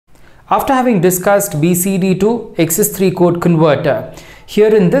After having discussed BCD to XS3 code converter,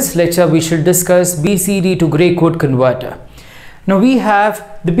 here in this lecture we shall discuss BCD to gray code converter. Now we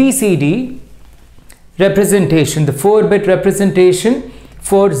have the BCD representation, the 4-bit representation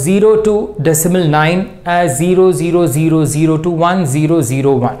for 0 to decimal 9 as 0000 to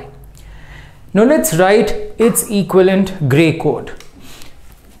 1001. Now let's write its equivalent gray code.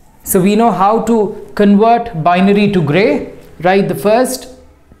 So we know how to convert binary to gray. Write the first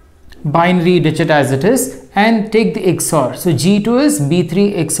binary digit as it is and take the XOR. So G2 is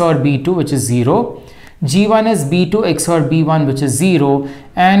B3 XOR B2, which is 0. G1 is B2 XOR B1, which is 0.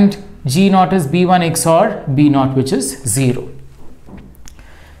 And G0 is B1 XOR B0, which is 0.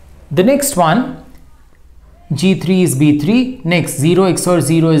 The next one, G3 is B3. Next, 0 XOR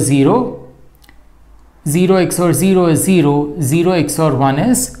 0 is 0. 0 XOR 0 is 0. 0 XOR 1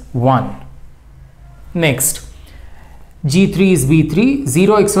 is 1. Next, G3 is B3.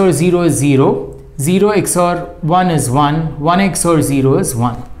 0 XOR 0 is 0. 0 XOR 1 is 1. 1 XOR 0 is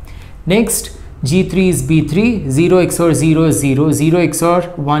 1. Next, G3 is B3. 0 XOR 0 is 0. 0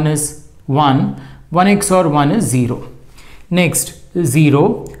 XOR 1 is 1. 1 XOR 1 is 0. Next,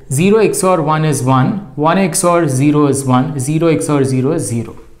 0. 0 XOR 1 is 1. 1 XOR 0 is 1. 0 XOR 0 is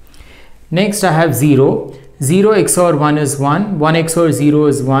 0. Next, I have 0. 0 XOR 1 is 1. 1 XOR 0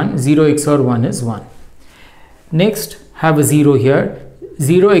 is 1. 0 XOR 1 is 1. Next, have a 0 here.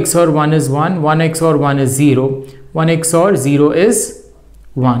 0 XOR 1 is 1. 1 XOR 1 is 0. 1 XOR 0 is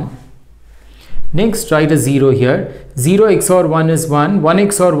 1. Next, write a 0 here. 0 XOR 1 is 1. 1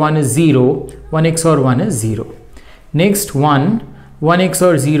 XOR 1 is 0. 1 XOR 1 is 0. Next, 1. 1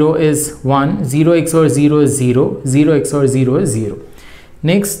 XOR 0 is 1. 0 XOR 0 is 0. 0 XOR 0 is 0.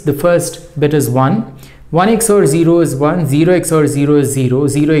 Next, the first bit is 1. 1 XOR 0 is 1. 0 XOR 0 is 0.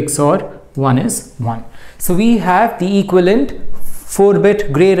 0 XOR 1 is 1. So we have the equivalent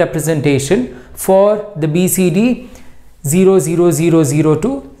 4-bit gray representation for the BCD 0000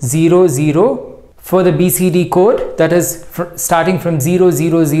 to 00 for the BCD code, that is starting from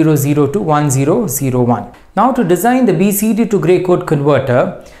 0000 to 1001. Now to design the BCD to gray code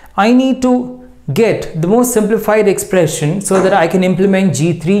converter, I need to get the most simplified expression so that I can implement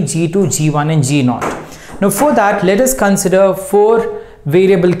G3, G2, G1 and G0. Now for that, let us consider 4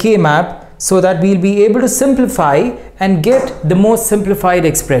 variable K-map so that we'll be able to simplify and get the most simplified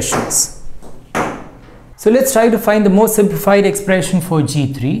expressions. So let's try to find the most simplified expression for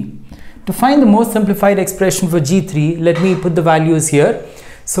G3. To find the most simplified expression for G3, let me put the values here.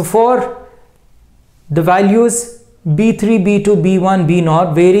 So for the values B3, B2, B1,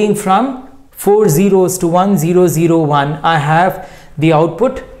 B0 varying from 4 zeros to 1001, I have the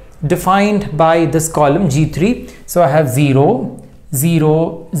output defined by this column G3. So I have 0,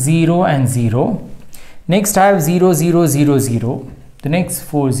 0, 0 and 0. Next I have 0, 0, 0, 0. The next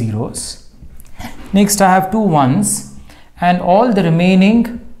 4 zeros. Next I have 2 ones and all the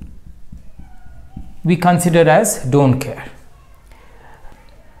remaining we consider as don't care.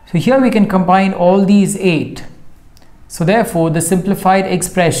 So here we can combine all these 8. So therefore the simplified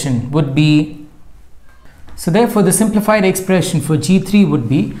expression would be, so the simplified expression for G3 would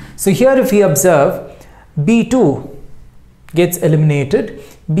be, so here if we observe, B2 gets eliminated,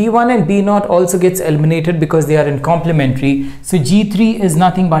 B1 and B0 also gets eliminated because they are in complementary. So G3 is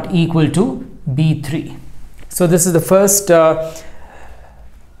nothing but equal to B3. So this is the first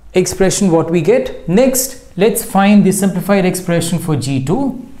expression what we get. Next, let's find the simplified expression for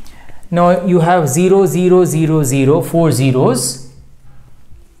G2. Now you have 0, 0, 0, 0, 4 zeros.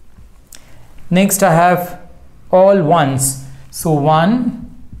 Next I have all ones. So 1,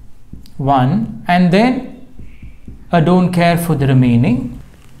 1 and then a don't care for the remaining.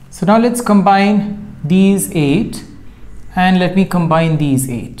 So now let's combine these 8 and let me combine these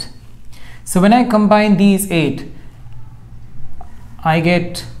 8. So when I combine these 8, I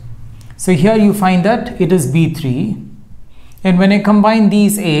get, so here you find that it is B3, and when I combine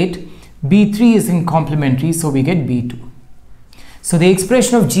these 8, B3 is in complementary, so we get B2. So the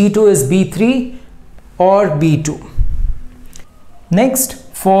expression of G2 is B3 or B2. Next,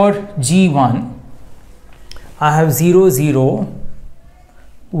 for G1, I have 0, 0,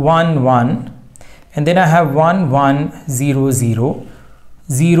 1, 1, and then I have 1, 1, 0, 0,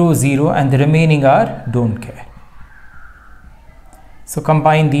 0, 0, and the remaining are don't care. So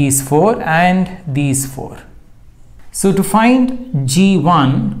combine these 4 and these 4. So to find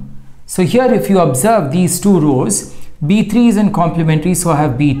G1, so here if you observe these 2 rows, B3 is in complementary, so I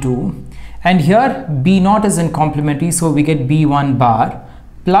have B2, and here B0 is in complementary, so we get B1 bar,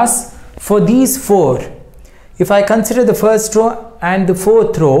 plus for these 4, if I consider the first row and the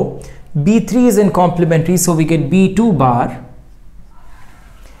 4th row, B3 is in complementary, so we get B2 bar,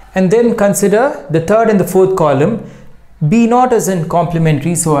 and then consider the third and the fourth column. B0 is in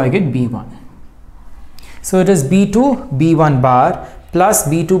complementary, so I get B1. So it is B2 B1 bar plus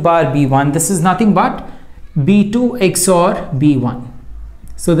B2 bar B1. This is nothing but B2 XOR B1.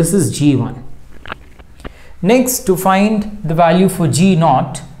 So this is G1. Next, to find the value for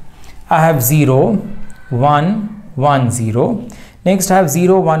G0, I have 0, 1, 1, 0. Next I have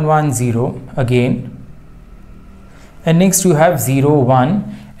 0, 1, 1, 0 again. And next you have 0,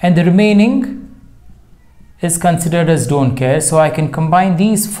 1. And the remaining is considered as don't care. So I can combine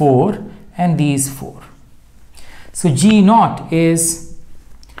these 4 and these 4. So G0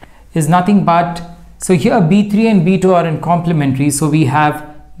 is nothing but, so here B3 and B2 are in complementary. So we have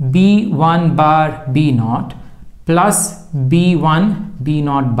B1 bar B0 plus B1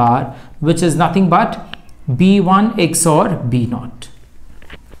 B0 bar, which is nothing but B1 XOR B0.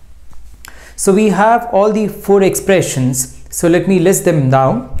 So we have all the 4 expressions. So let me list them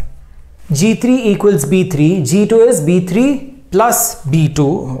down. G3 equals B3. G2 is B3 plus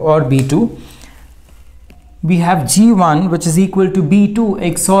B2 or B2. We have G1, which is equal to B2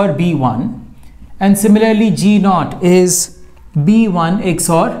 XOR B1. And similarly, G0 is B1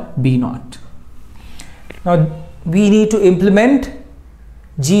 XOR B0. Now we need to implement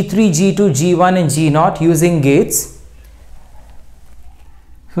G3, G2, G1 and G0 using gates.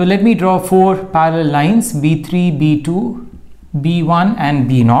 So let me draw 4 parallel lines, B3, B2, B1 and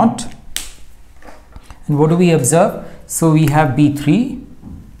B0. And what do we observe? So we have B3,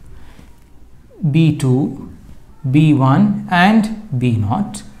 B2, B1 and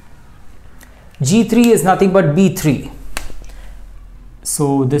B0. G3 is nothing but B3.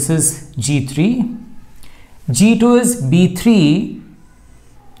 So this is G3. G2 is B3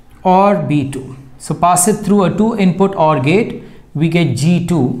 or B2. So pass it through a 2 input OR gate, we get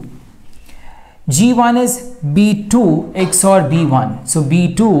G2. G1 is B2 XOR B1. So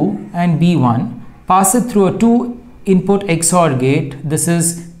B2 and B1, pass it through a 2 input XOR gate, this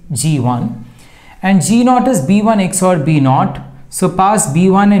is G1. And G0 is B1 XOR B0. So pass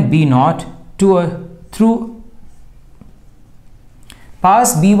B1 and B0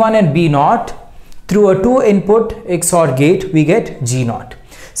 pass B1 and B0 through a 2 input XOR gate, we get G0.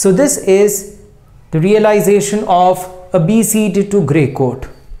 So this is the realization of a BCD to gray code.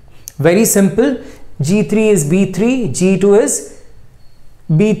 Very simple. G3 is B3, G2 is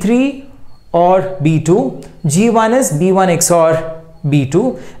B3 or B2, G1 is B1 XOR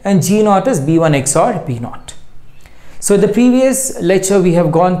B2 and G0 is B1 XOR B0. So the previous lecture we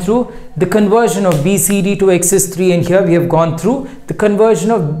have gone through the conversion of BCD to XS3, and here we have gone through the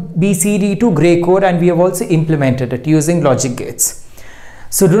conversion of BCD to gray code, and we have also implemented it using logic gates.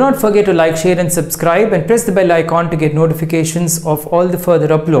 So do not forget to like, share and subscribe, and press the bell icon to get notifications of all the further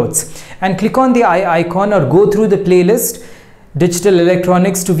uploads, and click on the I icon or go through the playlist Digital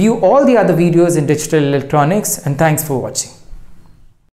Electronics to view all the other videos in digital electronics. And thanks for watching.